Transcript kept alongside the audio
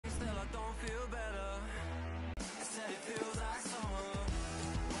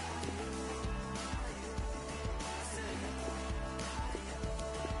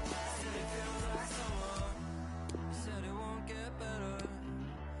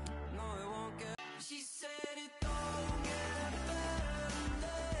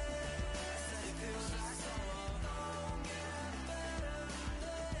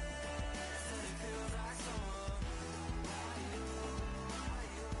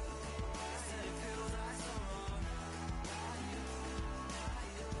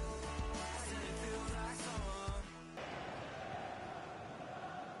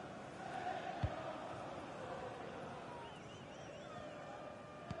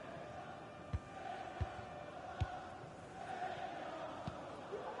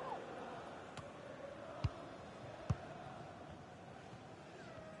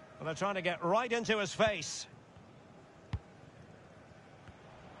Well, they're trying to get right into his face.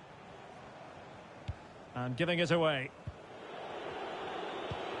 And giving it away.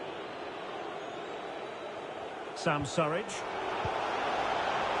 Sam Surridge.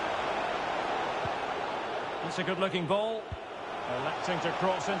 It's a good-looking ball. Electing to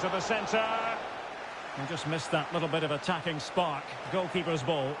cross into the centre. And just missed that little bit of attacking spark. Goalkeeper's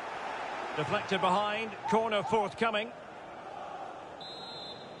ball. Deflected behind. Corner forthcoming.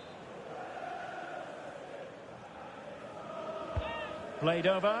 Played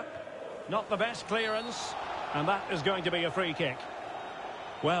over. Not the best clearance. And that is going to be a free kick.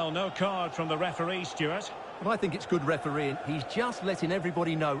 Well, no card from the referee, Stuart. Well, I think it's good refereeing. He's just letting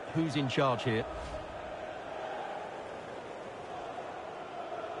everybody know who's in charge here.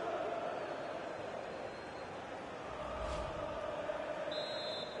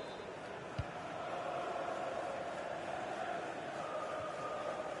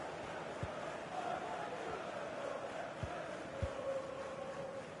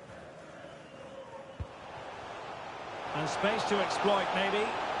 And space to exploit, maybe.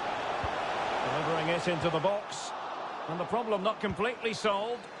 Delivering it into the box. And the problem not completely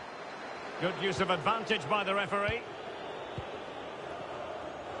solved. Good use of advantage by the referee.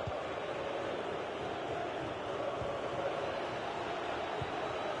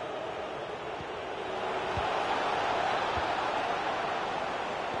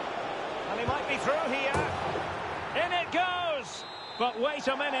 And he might be through here. In it goes! But wait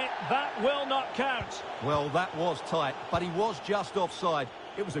a minute, that will not count. Well, that was tight, but he was just offside.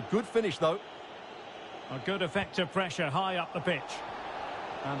 It was a good finish, though. A good effective pressure high up the pitch.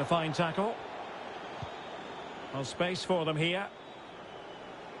 And a fine tackle. Well, space for them here.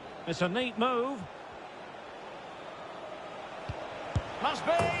 It's a neat move. Must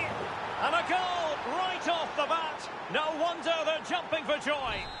be! And a goal right off the bat. No wonder they're jumping for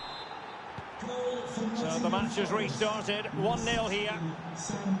joy. So the match has restarted. 1-0 here.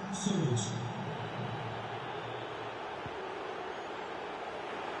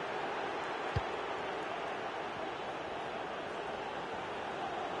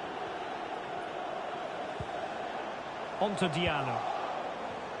 On to Diallo.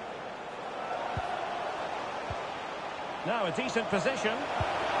 Now a decent position.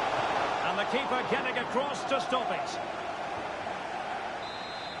 And the keeper getting across to stop it.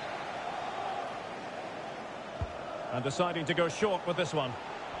 And deciding to go short with this one.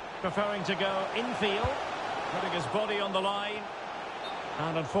 Preferring to go infield. Putting his body on the line.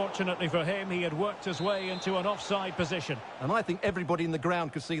 And unfortunately for him, he had worked his way into an offside position. And I think everybody in the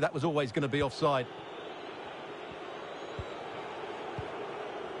ground could see that was always going to be offside.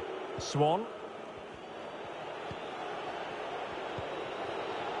 Swan.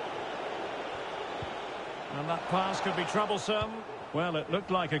 And that pass could be troublesome. Well, it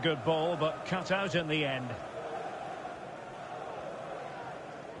looked like a good ball, but cut out in the end.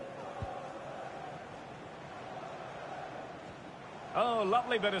 Oh,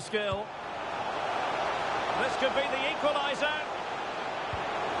 lovely bit of skill. This could be the equaliser.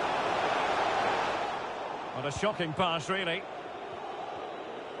 What a shocking pass, really.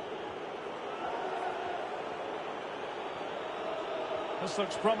 This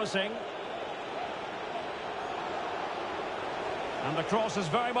looks promising. And the cross is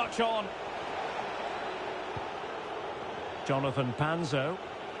very much on. Jonathan Panzo.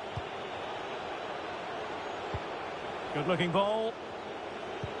 Good looking ball.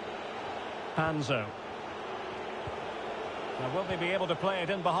 Panzo. Now will they be able to play it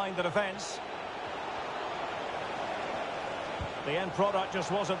in behind the defence? The end product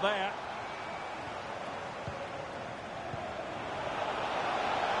just wasn't there.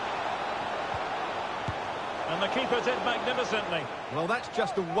 And the keeper did magnificently. Well, that's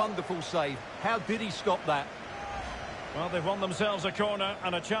just a wonderful save. How did he stop that? Well, they've won themselves a corner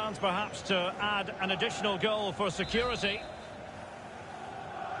and a chance perhaps to add an additional goal for security.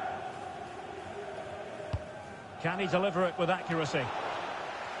 Can he deliver it with accuracy?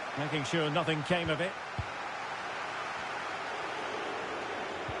 Making sure nothing came of it.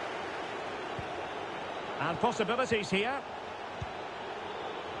 And possibilities here.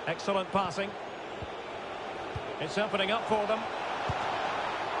 Excellent passing. It's opening up for them.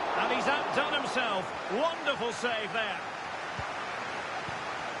 And he's outdone himself. Wonderful save there.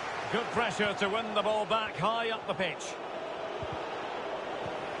 Good pressure to win the ball back high up the pitch.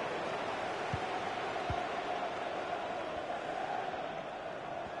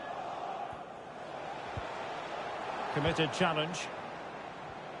 Committed challenge.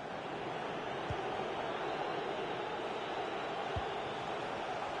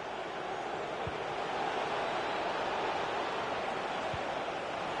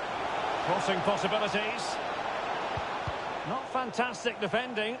 Crossing possibilities. Not fantastic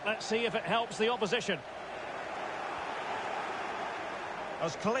defending. Let's see if it helps the opposition.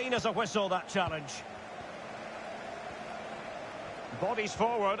 As clean as a whistle, that challenge. Bodies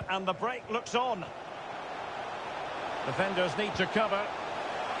forward and the break looks on. Defenders need to cover.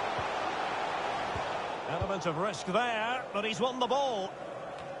 Element of risk there, but he's won the ball.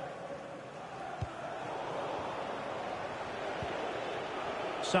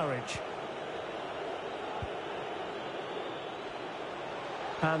 Surridge.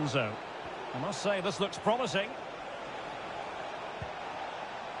 Panzo. I must say this looks promising.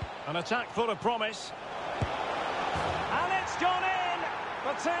 An attack full of promise. And it's gone in!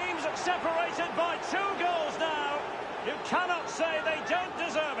 The team's separated by 2 goals now. You cannot say they don't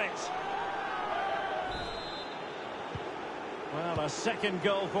deserve it. Well, a second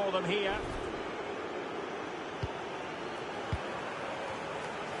goal for them here.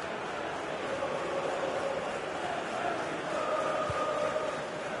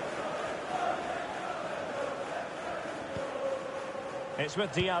 It's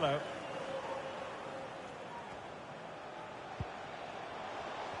with Diallo.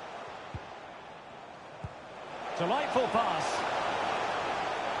 Delightful pass.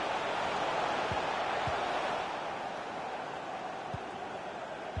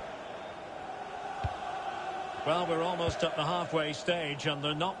 Well, we're almost at the halfway stage and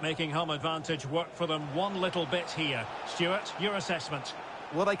they're not making home advantage work for them one little bit here. Stuart, your assessment?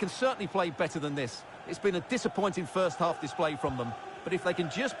 Well, they can certainly play better than this. It's been a disappointing first half display from them. But if they can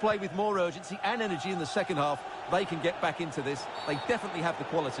just play with more urgency and energy in the second half, they can get back into this. They definitely have the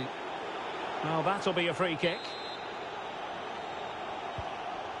quality. Well, that'll be a free kick.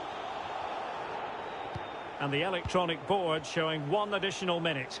 And the electronic board showing 1 additional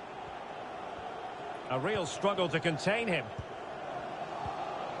minute. A real struggle to contain him.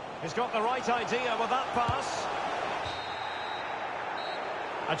 He's got the right idea with that pass.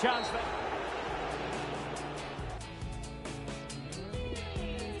 A chance there.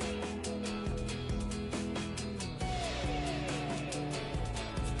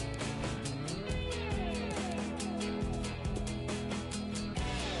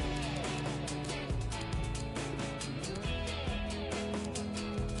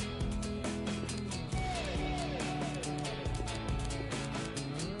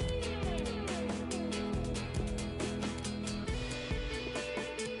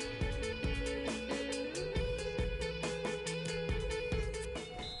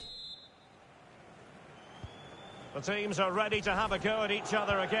 The teams are ready to have a go at each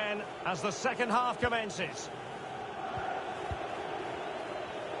other again as the second half commences.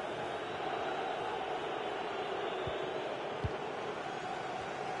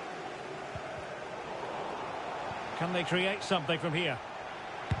 Can they create something from here?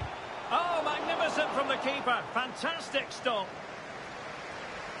 Oh, magnificent from the keeper. Fantastic stop.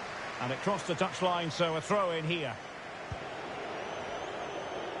 And it crossed the touchline, so a throw in here.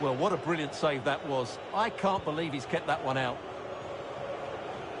 Well, what a brilliant save that was. I can't believe he's kept that one out.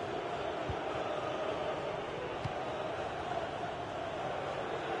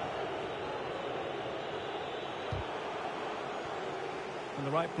 In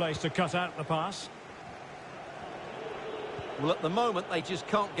the right place to cut out the pass. Well, at the moment, they just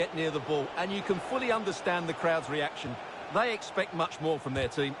can't get near the ball, and you can fully understand the crowd's reaction. They expect much more from their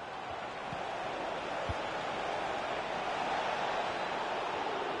team.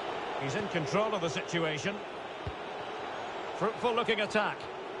 He's in control of the situation. Fruitful looking attack.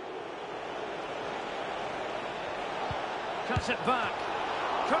 Cuts it back.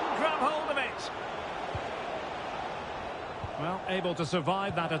 Couldn't grab hold of it. Well, able to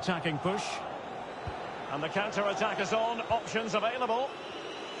survive that attacking push. And the counter-attack is on. Options available.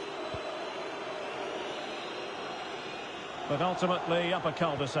 But ultimately up a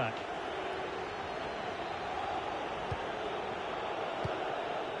cul-de-sac.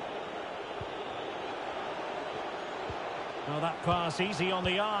 Well, that pass easy on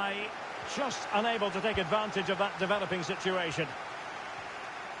the eye. Just unable to take advantage of that developing situation.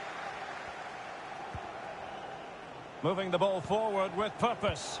 Moving the ball forward with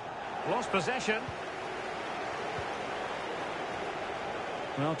purpose. Lost possession.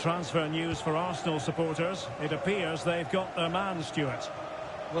 Well, transfer news for Arsenal supporters. It appears they've got their man, Stuart.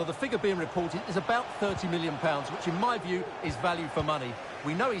 Well, the figure being reported is about £30 million, which in my view is value for money.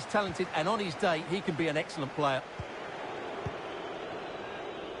 We know he's talented, and on his day, he can be an excellent player.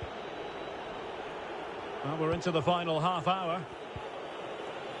 Well, we're into the final half hour.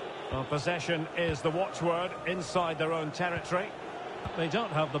 Well, possession is the watchword inside their own territory. They don't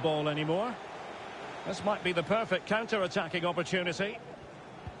have the ball anymore. This might be the perfect counter-attacking opportunity.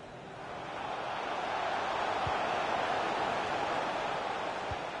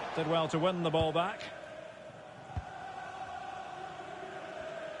 Did well to win the ball back.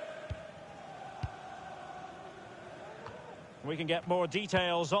 We can get more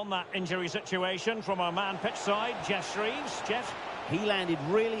details on that injury situation from our man pitch side, Jeff Shreves. Jeff? He landed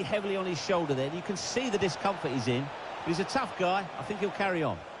really heavily on his shoulder there. You can see the discomfort he's in. But he's a tough guy. I think he'll carry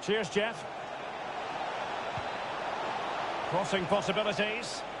on. Cheers, Jeff. Crossing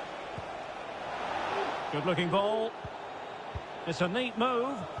possibilities. Good-looking ball. It's a neat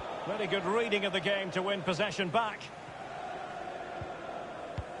move. Very good reading of the game to win possession back.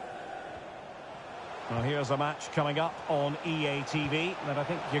 Well, here's a match coming up on EA TV that I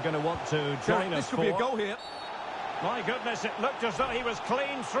think you're going to want to join us this for. could be a goal here. My goodness, it looked as though he was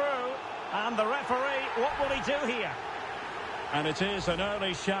clean through. And the referee, what will he do here? And it is an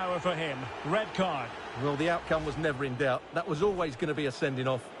early shower for him. Red card. Well, the outcome was never in doubt. That was always going to be a sending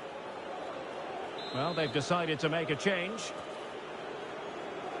off. Well, they've decided to make a change.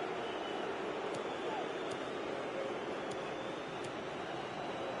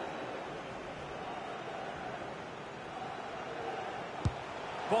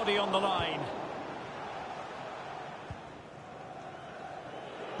 Body on the line.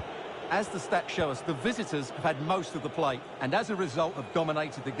 As the stats show us, the visitors have had most of the play, and as a result have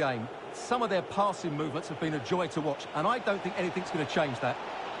dominated the game. Some of their passing movements have been a joy to watch, and I don't think anything's going to change that.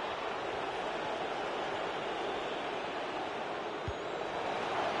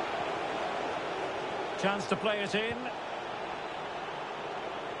 Chance to play it in.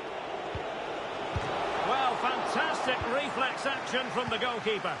 Well, fantastic reflex action from the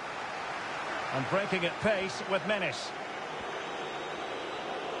goalkeeper. And breaking at pace with menace.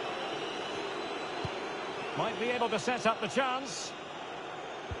 Might be able to set up the chance.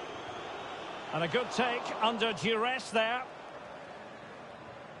 And a good take under duress there.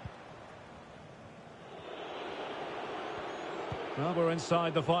 Well, we're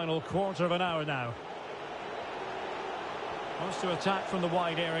inside the final quarter of an hour now. Wants to attack from the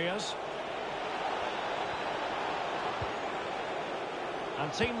wide areas.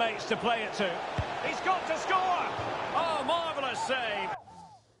 And teammates to play it to. He's got to score! Oh, marvellous save!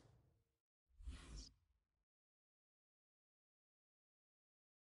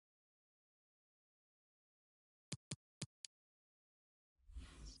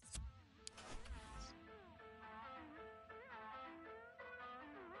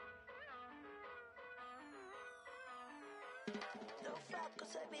 Lo flaco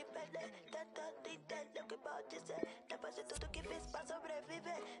se vive tanto lo que puedo dizer. Depois de tudo que fiz pra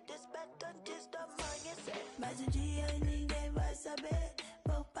sobreviver, desperto antes do amanhecer. Mas um dia ninguém vai saber.